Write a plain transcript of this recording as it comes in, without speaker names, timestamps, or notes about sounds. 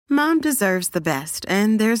Mom deserves the best,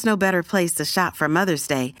 and there's no better place to shop for Mother's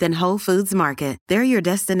Day than Whole Foods Market. They're your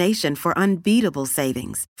destination for unbeatable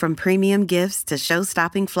savings, from premium gifts to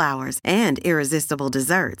show-stopping flowers and irresistible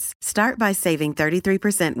desserts. Start by saving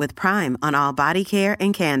 33% with Prime on all body care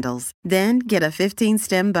and candles. Then get a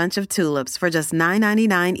 15-stem bunch of tulips for just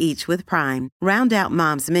 $9.99 each with Prime. Round out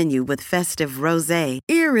Mom's menu with festive rosé,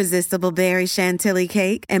 irresistible berry chantilly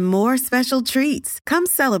cake, and more special treats. Come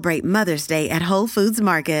celebrate Mother's Day at Whole Foods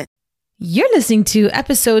Market. You're listening to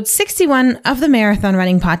episode 61 of the Marathon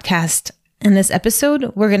Running Podcast. In this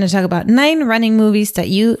episode, we're going to talk about 9 running movies that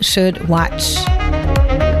you should watch.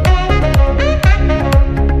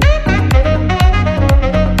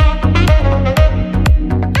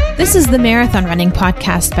 This is the Marathon Running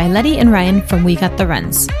Podcast by Letty and Ryan from We Got the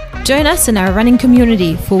Runs. Join us in our running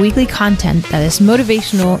community for weekly content that is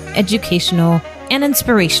motivational, educational, and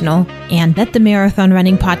inspirational, and let the Marathon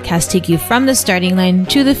Running Podcast take you from the starting line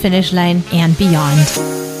to the finish line and beyond.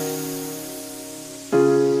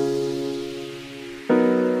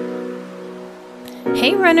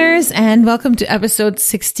 Hey runners, and welcome to episode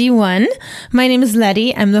 61. My name is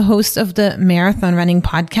Letty. I'm the host of the Marathon Running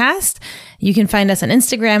Podcast. You can find us on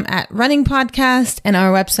Instagram at Running Podcast, and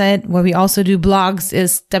our website where we also do blogs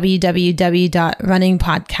is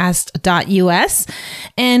www.runningpodcast.us.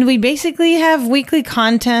 And we basically have weekly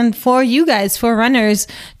content for you guys, for runners,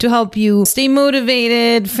 to help you stay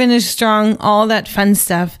motivated, finish strong, all that fun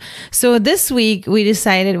stuff. So this week we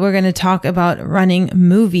decided we're going to talk about running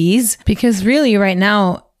movies because really right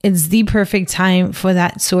now it's the perfect time for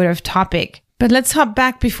that sort of topic. But let's hop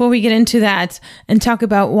back before we get into that and talk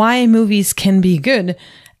about why movies can be good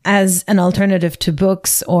as an alternative to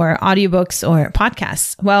books or audiobooks or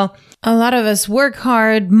podcasts. Well, a lot of us work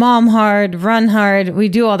hard, mom hard, run hard. We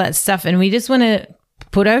do all that stuff and we just want to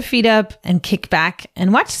put our feet up and kick back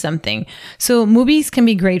and watch something. So movies can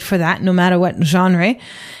be great for that, no matter what genre.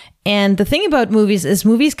 And the thing about movies is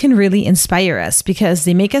movies can really inspire us because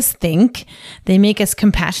they make us think, they make us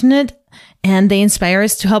compassionate, and they inspire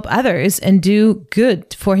us to help others and do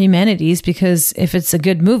good for humanities, because if it's a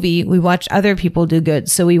good movie, we watch other people do good.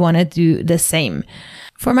 So we want to do the same.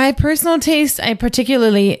 For my personal taste, I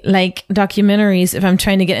particularly like documentaries if I'm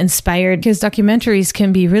trying to get inspired, because documentaries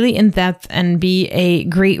can be really in-depth and be a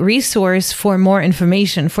great resource for more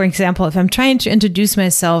information. For example, if I'm trying to introduce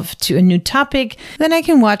myself to a new topic, then I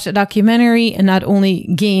can watch a documentary and not only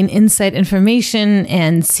gain inside information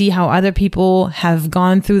and see how other people have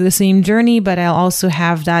gone through the same journey, but I'll also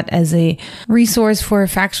have that as a resource for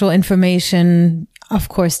factual information, of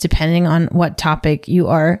course, depending on what topic you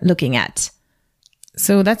are looking at.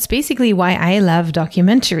 So that's basically why I love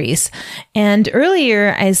documentaries. And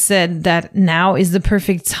earlier I said that now is the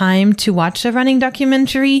perfect time to watch a running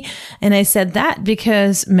documentary. And I said that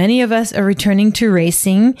because many of us are returning to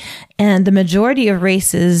racing, and the majority of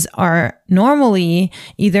races are normally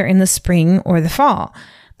either in the spring or the fall.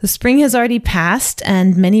 The spring has already passed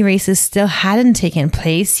and many races still hadn't taken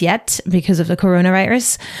place yet because of the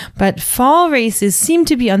coronavirus, but fall races seem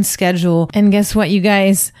to be on schedule. And guess what, you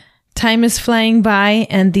guys? Time is flying by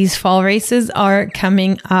and these fall races are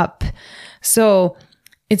coming up. So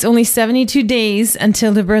it's only 72 days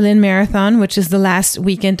until the Berlin Marathon, which is the last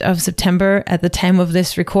weekend of September at the time of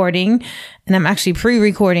this recording. And I'm actually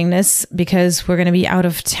pre-recording this because we're going to be out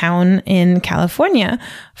of town in California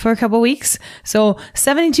for a couple weeks. So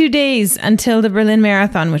 72 days until the Berlin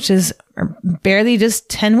Marathon, which is barely just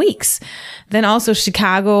 10 weeks. Then also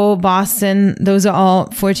Chicago, Boston, those are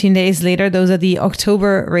all 14 days later. Those are the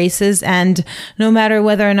October races. And no matter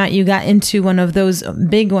whether or not you got into one of those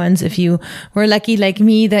big ones, if you were lucky like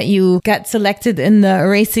me that you got selected in the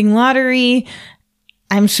racing lottery,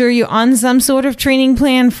 I'm sure you're on some sort of training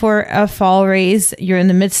plan for a fall race. You're in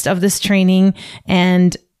the midst of this training,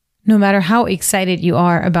 and no matter how excited you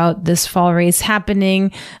are about this fall race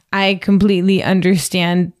happening, I completely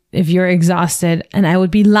understand if you're exhausted. And I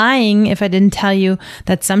would be lying if I didn't tell you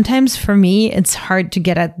that sometimes for me, it's hard to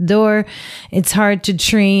get at the door. It's hard to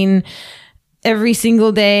train every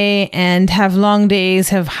single day and have long days,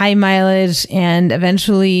 have high mileage, and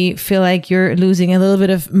eventually feel like you're losing a little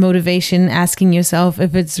bit of motivation, asking yourself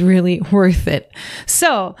if it's really worth it.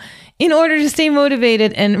 So in order to stay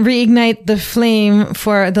motivated and reignite the flame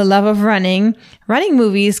for the love of running, running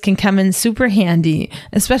movies can come in super handy,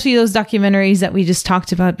 especially those documentaries that we just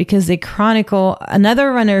talked about, because they chronicle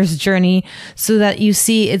another runner's journey so that you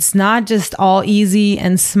see it's not just all easy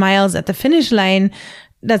and smiles at the finish line.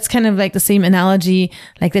 That's kind of like the same analogy,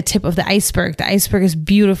 like the tip of the iceberg. The iceberg is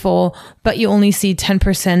beautiful, but you only see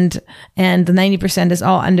 10% and the 90% is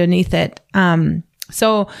all underneath it.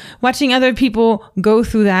 So watching other people go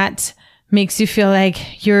through that makes you feel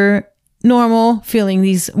like you're normal, feeling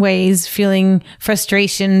these ways, feeling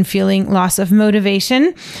frustration, feeling loss of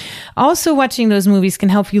motivation. Also, watching those movies can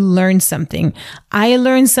help you learn something. I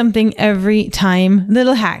learn something every time.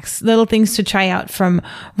 Little hacks, little things to try out, from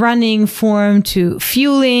running form to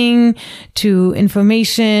fueling to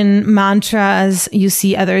information, mantras you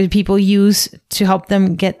see other people use to help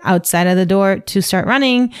them get outside of the door to start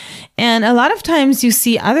running. And a lot of times you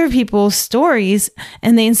see other people's stories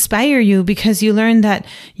and they inspire you because you learn that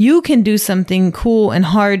you can do something cool and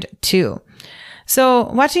hard too.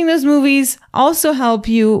 So watching those movies also help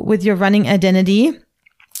you with your running identity,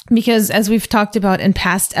 because as we've talked about in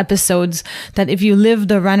past episodes, that if you live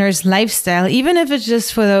the runner's lifestyle, even if it's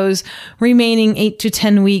just for those remaining 8 to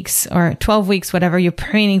 10 weeks or 12 weeks, whatever your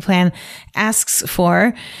training plan asks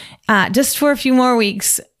for, just for a few more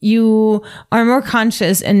weeks, you are more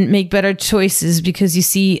conscious and make better choices because you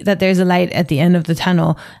see that there's a light at the end of the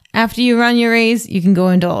tunnel. After you run your race, you can go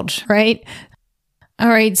indulge, right? All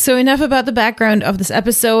right, so enough about the background of this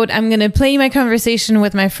episode. I'm going to play my conversation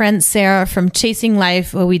with my friend Sarah from Chasing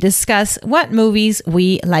Life, where we discuss what movies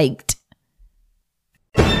we liked.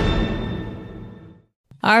 All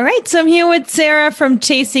right, so I'm here with Sarah from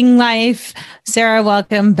Chasing Life. Sarah,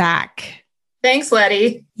 welcome back. Thanks,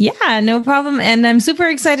 Letty. Yeah, no problem. And I'm super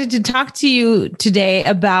excited to talk to you today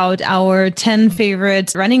about our 10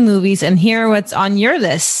 favorite running movies and hear what's on your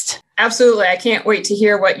list. Absolutely. I can't wait to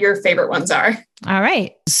hear what your favorite ones are. All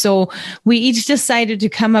right. So we each decided to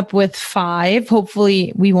come up with 5.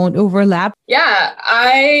 Hopefully we won't overlap. Yeah,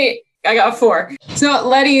 I got 4. So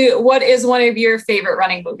Letty, what is one of your favorite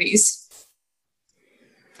running movies?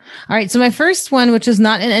 All right. So my first one, which is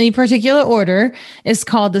not in any particular order, is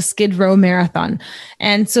called the Skid Row Marathon.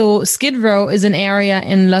 And so Skid Row is an area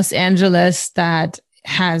in Los Angeles that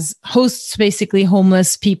hosts basically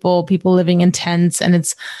homeless people living in tents. And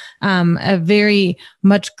it's a very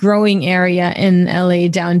much growing area in LA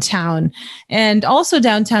downtown. And also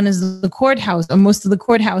downtown is the courthouse, or most of the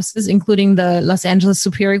courthouses, including the Los Angeles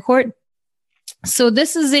Superior Court. So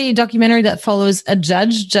this is a documentary that follows a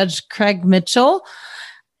Judge Craig Mitchell.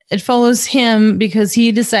 It follows him because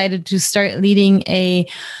he decided to start leading a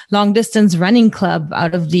long distance running club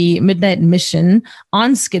out of the Midnight Mission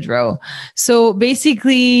on Skid Row. So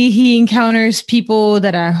basically he encounters people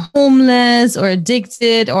that are homeless or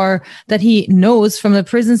addicted or that he knows from the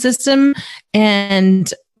prison system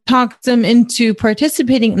and talks them into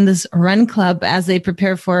participating in this run club as they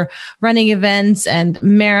prepare for running events and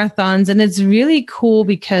marathons. And it's really cool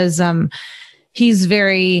because he's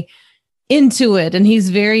very into it. And he's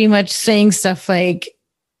very much saying stuff like,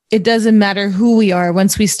 it doesn't matter who we are.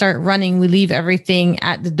 Once we start running, we leave everything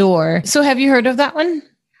at the door. So have you heard of that one?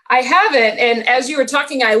 I haven't. And as you were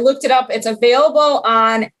talking, I looked it up. It's available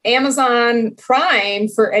on Amazon Prime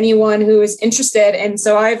for anyone who is interested. And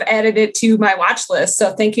so I've added it to my watch list.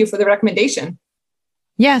 So thank you for the recommendation.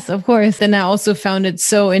 Yes, of course. And I also found it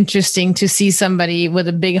so interesting to see somebody with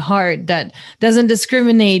a big heart that doesn't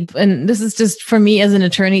discriminate. And this is just, for me as an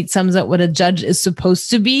attorney, it sums up what a judge is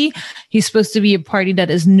supposed to be. He's supposed to be a party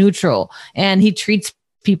that is neutral, and he treats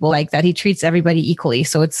people like that. He treats everybody equally.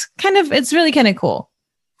 So it's really kind of cool.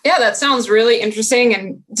 Yeah, that sounds really interesting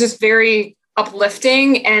and just very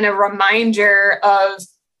uplifting, and a reminder of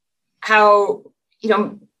how,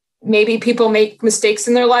 maybe people make mistakes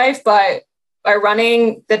in their life, but by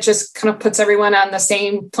running, that just kind of puts everyone on the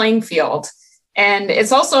same playing field. And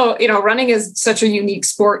it's also, running is such a unique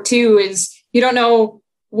sport too, is you don't know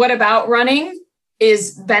what about running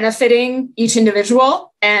is benefiting each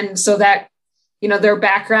individual. And so that, their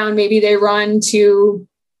background, maybe they run to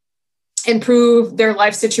improve their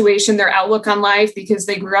life situation, their outlook on life, because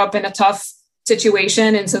they grew up in a tough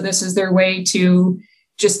situation. And so this is their way to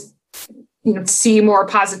just see more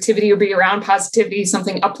positivity or be around positivity,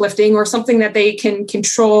 something uplifting or something that they can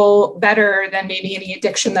control better than maybe any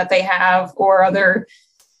addiction that they have or other,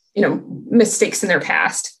 mistakes in their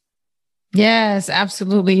past. Yes,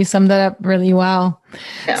 absolutely. You summed that up really well.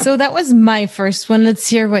 Yeah. So that was my first one. Let's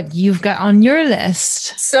hear what you've got on your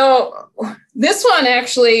list. So this one,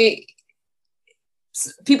 actually,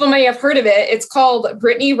 people may have heard of it. It's called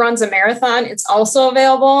Brittany Runs a Marathon. It's also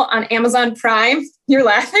available on Amazon Prime. You're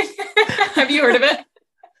laughing. Have you heard of it?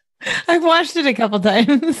 I've watched it a couple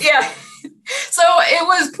times. Yeah. So it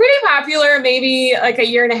was pretty popular maybe like a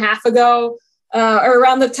year and a half ago, or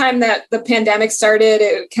around the time that the pandemic started.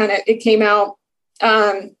 It came out.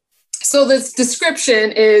 So this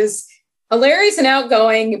description is: hilarious and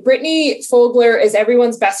outgoing, Brittany Fogler is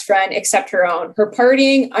everyone's best friend except her own. Her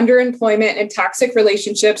partying, underemployment, and toxic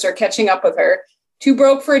relationships are catching up with her. Too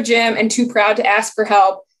broke for a gym and too proud to ask for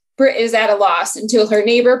help, Britt is at a loss until her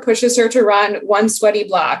neighbor pushes her to run one sweaty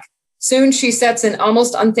block. Soon she sets an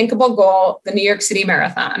almost unthinkable goal, the New York City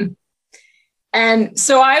Marathon. And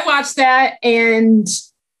so I watched that and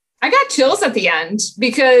I got chills at the end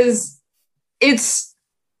because it's,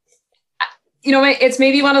 it's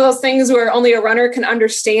maybe one of those things where only a runner can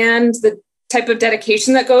understand the type of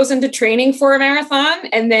dedication that goes into training for a marathon,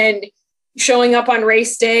 and then showing up on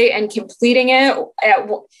race day and completing it at,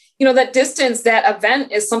 that distance, that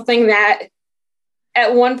event is something that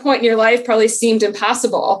at one point in your life probably seemed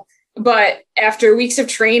impossible. But after weeks of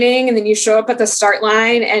training, and then you show up at the start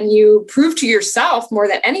line and you prove to yourself more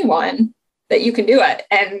than anyone that you can do it.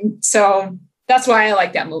 And so that's why I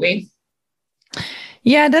like that movie.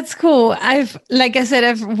 Yeah, that's cool. Like I said,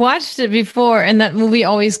 I've watched it before, and that movie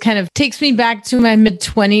always kind of takes me back to my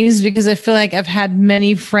mid-20s because I feel like I've had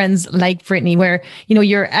many friends like Brittany where,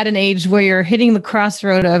 you're at an age where you're hitting the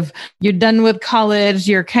crossroad of you're done with college,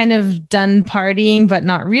 you're kind of done partying, but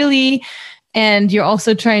not really. And you're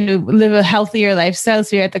also trying to live a healthier lifestyle.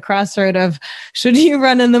 So you're at the crossroad of, should you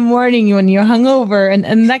run in the morning when you're hungover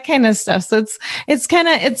and that kind of stuff. So it's kind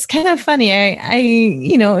of funny.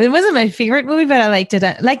 It wasn't my favorite movie, but I liked it.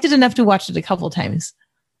 I liked it enough to watch it a couple of times.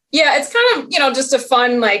 Yeah, it's kind of, just a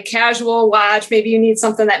fun, like casual watch. Maybe you need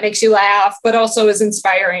something that makes you laugh, but also is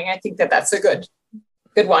inspiring. I think that's a good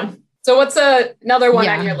one. So what's another one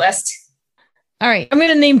on your list? All right. I'm going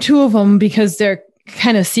to name two of them because they're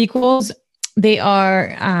kind of sequels. They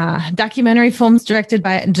are documentary films directed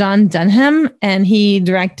by John Dunham, and he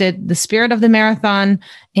directed The Spirit of the Marathon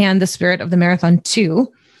and The Spirit of the Marathon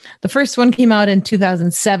 2. The first one came out in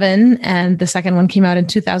 2007, and the second one came out in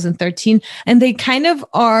 2013. And they kind of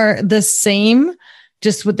are the same,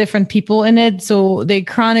 just with different people in it. So they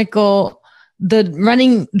chronicle the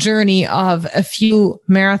running journey of a few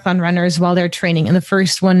marathon runners while they're training. In the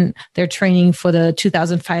first one, they're training for the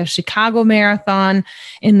 2005 Chicago Marathon.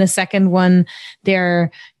 In the second one,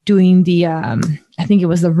 they're doing the, I think it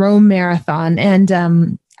was the Rome Marathon.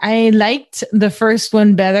 And I liked the first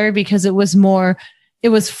one better because it was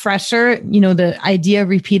fresher. The idea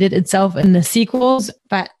repeated itself in the sequels,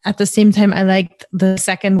 but at the same time, I liked the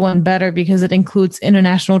second one better because it includes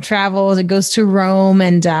international travels. It goes to Rome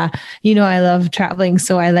and, I love traveling.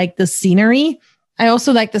 So I like the scenery. I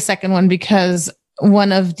also like the second one because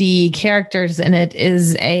one of the characters in it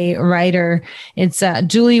is a writer. It's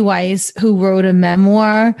Julie Weiss, who wrote a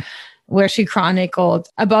memoir where she chronicled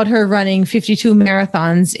about her running 52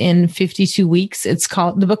 marathons in 52 weeks.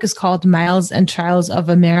 The book is called Miles and Trials of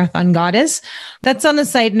a Marathon Goddess. That's on a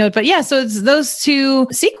side note, but yeah, so it's those two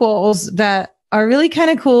sequels that are really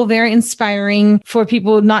kind of cool, very inspiring for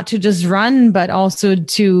people not to just run, but also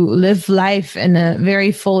to live life in a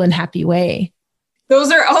very full and happy way.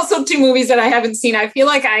 Those are also two movies that I haven't seen. I feel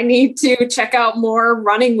like I need to check out more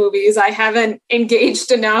running movies. I haven't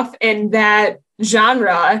engaged enough in that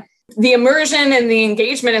genre. The immersion and the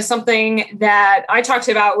engagement is something that I talked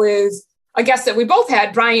about with a guest that we both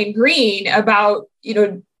had, Brian Greene, about,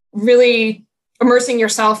 really immersing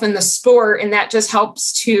yourself in the sport. And that just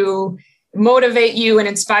helps to motivate you and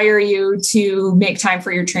inspire you to make time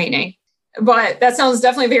for your training. But that sounds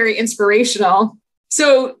definitely very inspirational.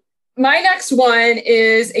 So my next one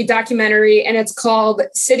is a documentary, and it's called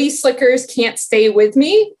City Slickers Can't Stay With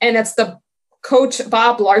Me. And it's the coach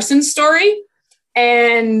Bob Larson story.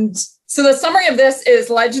 And so the summary of this is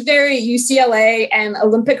legendary UCLA and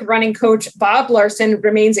Olympic running coach Bob Larson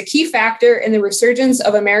remains a key factor in the resurgence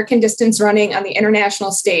of American distance running on the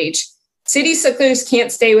international stage. City Slickers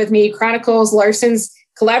Can't Stay With Me chronicles Larson's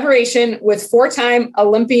collaboration with four-time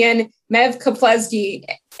Olympian Mev Kapletsky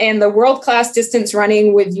and the world-class distance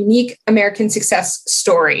running with unique American success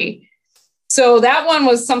story. So that one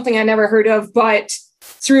was something I never heard of, but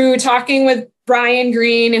through talking with Brian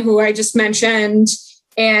Greene, who I just mentioned,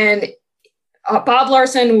 and Bob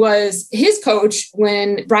Larson was his coach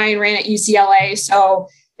when Brian ran at UCLA. So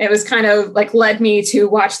it was kind of like led me to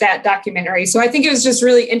watch that documentary. So I think it was just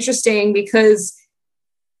really interesting because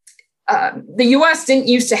the US didn't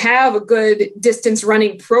used to have a good distance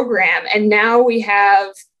running program. And now we have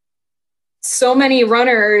so many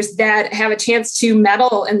runners that have a chance to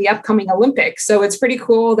medal in the upcoming Olympics. So it's pretty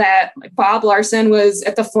cool that Bob Larson was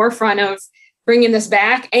at the forefront of bringing this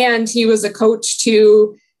back. And he was a coach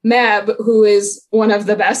to Meb, who is one of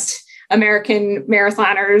the best American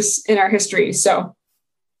marathoners in our history. So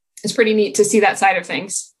it's pretty neat to see that side of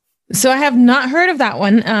things. So I have not heard of that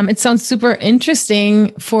one. It sounds super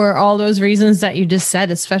interesting for all those reasons that you just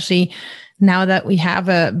said, especially now that we have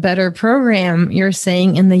a better program, you're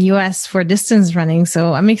saying, in the US for distance running.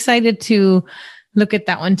 So I'm excited to look at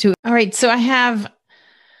that one too. All right. So I have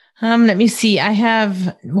Let me see. I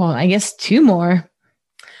have, well, I guess two more.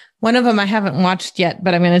 One of them I haven't watched yet,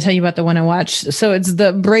 but I'm going to tell you about the one I watched. So it's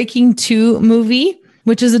the Breaking 2 movie,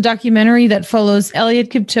 which is a documentary that follows Eliud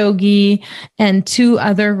Kipchoge and two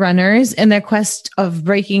other runners in their quest of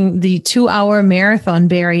breaking the 2-hour marathon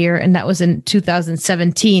barrier. And that was in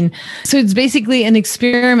 2017. So it's basically an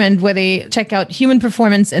experiment where they check out human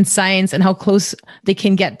performance and science and how close they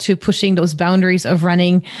can get to pushing those boundaries of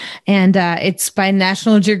running. And it's by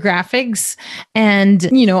National Geographics. And,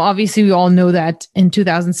 obviously we all know that in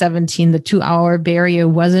 2017, the 2-hour barrier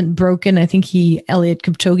wasn't broken. I think Eliud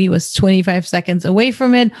Kipchoge was 25 seconds away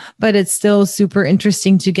from it, but it's still super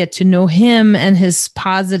interesting to get to know him and his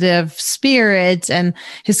positive spirit and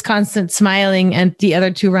his constant smiling, and the other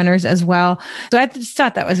two runners as well. So I just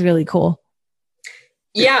thought that was really cool.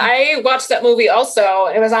 Yeah, I watched that movie also.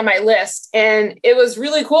 It was on my list, and it was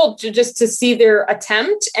really cool to see their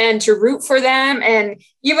attempt and to root for them. And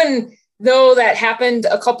even though that happened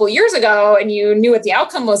a couple years ago and you knew what the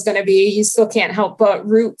outcome was going to be, you still can't help but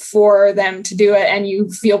root for them to do it. And you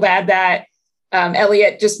feel bad that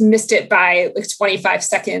Eliud just missed it by like 25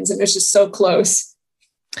 seconds, and it was just so close.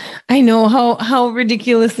 I know. How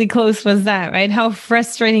ridiculously close was that, right? How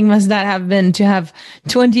frustrating must that have been to have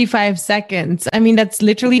 25 seconds? I mean, that's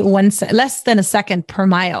literally less than a second per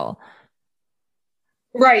mile.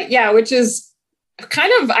 Right. Yeah. Which is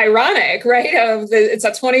kind of ironic, right? It's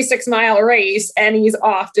a 26-mile race and he's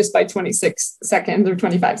off just by 26 seconds or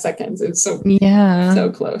 25 seconds. It's so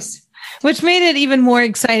close. Which made it even more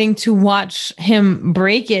exciting to watch him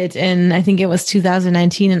break it in, I think it was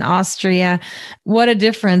 2019 in Austria. What a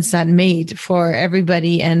difference that made for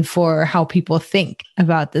everybody and for how people think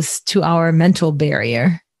about this 2-hour mental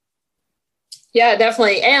barrier. Yeah,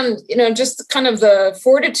 definitely. And, just kind of the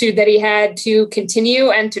fortitude that he had to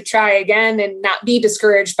continue and to try again and not be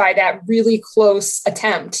discouraged by that really close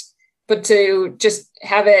attempt, but to just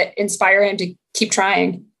have it inspire him to keep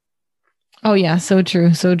trying. Oh, yeah. So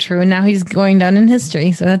true. So true. And now he's going down in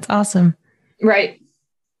history. So that's awesome. Right.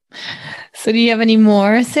 So do you have any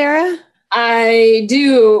more, Sarah? I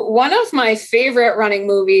do. One of my favorite running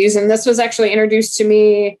movies, and this was actually introduced to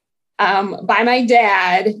me by my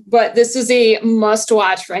dad, but this is a must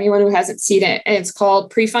watch for anyone who hasn't seen it. And it's called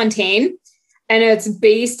Prefontaine. And it's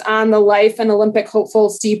based on the life and Olympic hopeful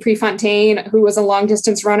Steve Prefontaine, who was a long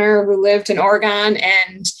distance runner who lived in Oregon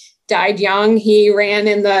and died young. He ran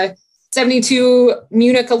in the 72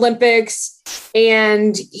 Munich Olympics.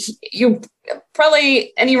 And you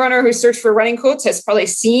probably, any runner who searched for running quotes has probably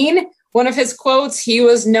seen one of his quotes. He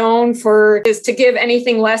was known for is to give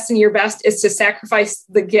anything less than your best is to sacrifice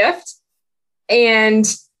the gift. And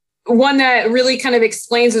one that really kind of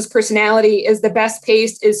explains his personality is the best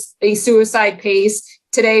pace is a suicide pace.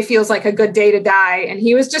 Today feels like a good day to die. And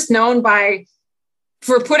he was just known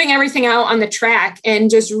for putting everything out on the track and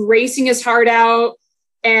just racing his heart out.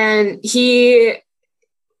 And he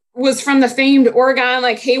was from the famed Oregon,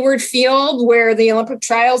 like Hayward Field, where the Olympic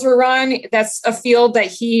trials were run. That's a field that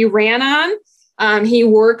he ran on. He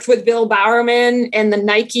worked with Bill Bowerman and the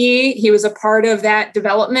Nike. He was a part of that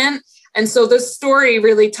development. And so this story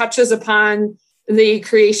really touches upon the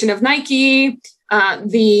creation of Nike,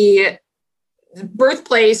 the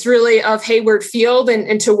birthplace really of Hayward Field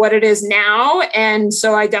and to what it is now. And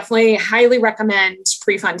so I definitely highly recommend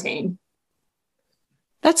Prefontaine.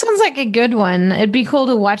 That sounds like a good one. It'd be cool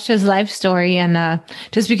to watch his life story. And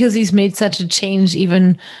just because he's made such a change,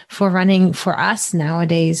 even for running for us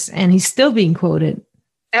nowadays, and he's still being quoted.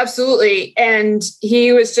 Absolutely. And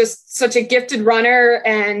he was just such a gifted runner,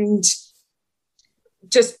 and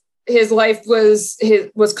just his life was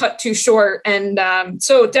cut too short. And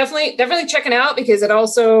so definitely check it out, because it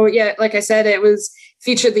also, like I said, it was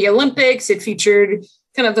featured the Olympics. It featured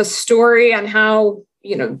kind of the story on how,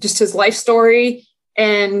 just his life story.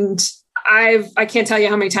 And I can't tell you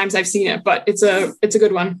how many times I've seen it, but it's a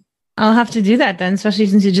good one. I'll have to do that then, especially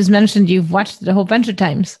since you just mentioned you've watched it a whole bunch of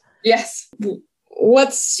times. Yes.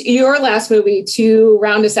 What's your last movie to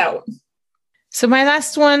round us out? So my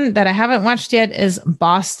last one that I haven't watched yet is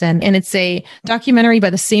Boston, and it's a documentary by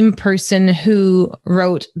the same person who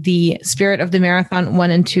wrote The Spirit of the Marathon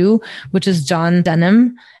 1 and 2, which is John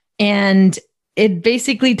Dunham. And it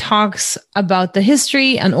basically talks about the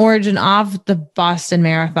history and origin of the Boston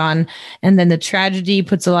Marathon. And then the tragedy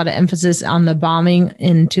puts a lot of emphasis on the bombing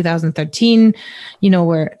in 2013,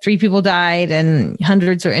 where 3 people died and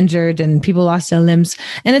hundreds were injured and people lost their limbs.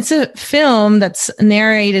 And it's a film that's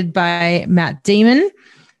narrated by Matt Damon.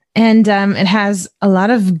 And it has a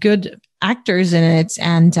lot of good actors in it.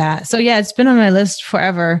 And so, it's been on my list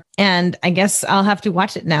forever. And I guess I'll have to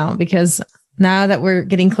watch it now, because now that we're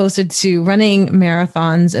getting closer to running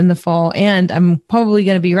marathons in the fall, and I'm probably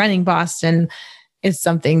going to be running Boston, is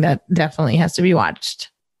something that definitely has to be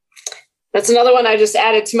watched. That's another one I just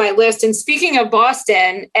added to my list. And speaking of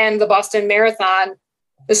Boston and the Boston Marathon,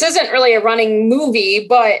 this isn't really a running movie,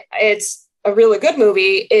 but it's a really good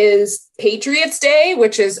movie, is Patriots Day,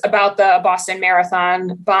 which is about the Boston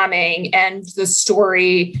Marathon bombing and the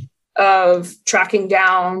story of tracking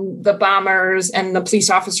down the bombers and the police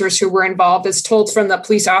officers who were involved. It's told from the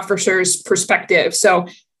police officers' perspective. So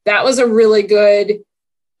that was a really good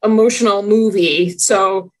emotional movie.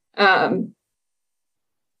 So, and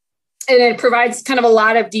it provides kind of a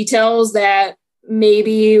lot of details that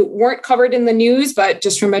maybe weren't covered in the news, but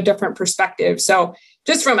just from a different perspective. So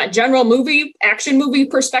just from a general action movie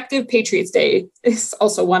perspective, Patriots Day is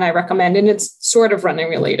also one I recommend, and it's sort of running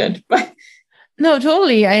related. But no,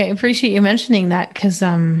 totally. I appreciate you mentioning that, because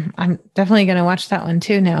I'm definitely going to watch that one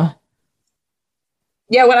too now.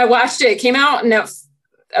 Yeah, when I watched it came out and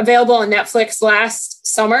available on Netflix last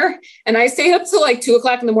summer, and I stayed up till like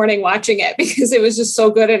 2:00 in the morning watching it because it was just so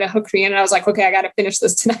good and it hooked me in. And I was like, okay, I got to finish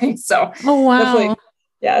this tonight. So, oh wow,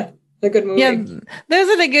 yeah, a good movie. Yeah, those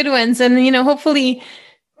are the good ones, and hopefully,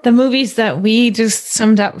 the movies that we just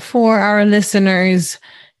summed up for our listeners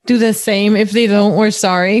do the same. If they don't, we're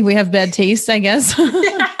sorry. We have bad taste, I guess.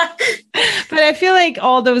 But I feel like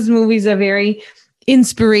all those movies are very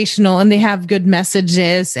inspirational and they have good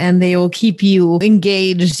messages and they will keep you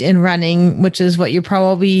engaged in running, which is what you're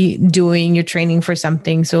probably doing. You're training for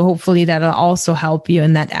something. So hopefully that'll also help you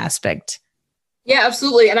in that aspect. Yeah,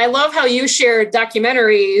 absolutely. And I love how you shared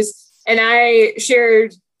documentaries and I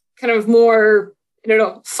shared kind of more,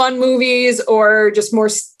 fun movies or just more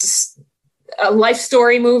life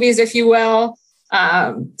story movies, if you will.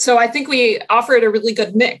 So I think we offered a really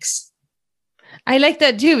good mix. I like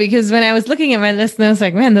that too, because when I was looking at my list, I was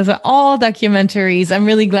like, man, those are all documentaries. I'm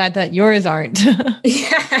really glad that yours aren't.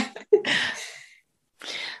 Yeah.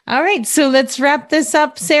 All right. So let's wrap this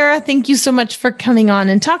up. Sarah, thank you so much for coming on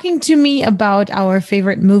and talking to me about our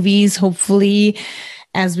favorite movies. Hopefully,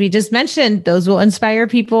 as we just mentioned, those will inspire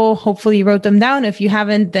people. Hopefully you wrote them down. If you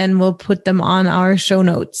haven't, then we'll put them on our show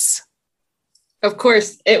notes. Of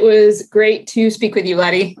course. It was great to speak with you,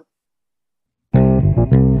 Letty.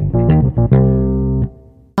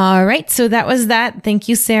 All right. So that was that. Thank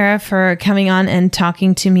you, Sarah, for coming on and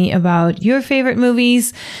talking to me about your favorite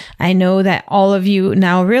movies. I know that all of you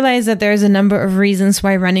now realize that there's a number of reasons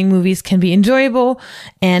why running movies can be enjoyable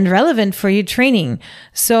and relevant for your training.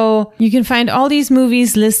 So you can find all these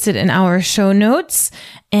movies listed in our show notes.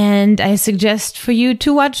 And I suggest for you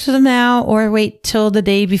to watch them now or wait till the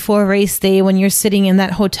day before race day when you're sitting in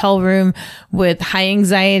that hotel room with high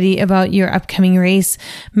anxiety about your upcoming race.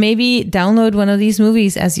 Maybe download one of these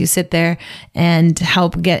movies as you sit there and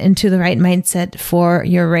help get into the right mindset for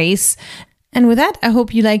your race. And with that, I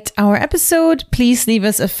hope you liked our episode. Please leave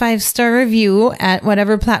us a 5-star review at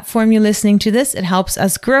whatever platform you're listening to this. It helps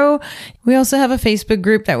us grow. We also have a Facebook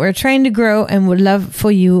group that we're trying to grow and would love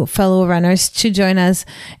for you fellow runners to join us.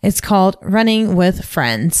 It's called Running with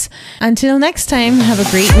Friends. Until next time, have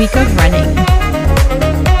a great week of running.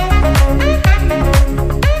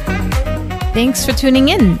 Thanks for tuning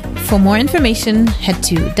in. For more information, head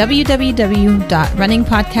to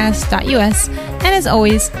www.runningpodcast.us. And as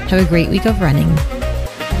always, have a great week of running.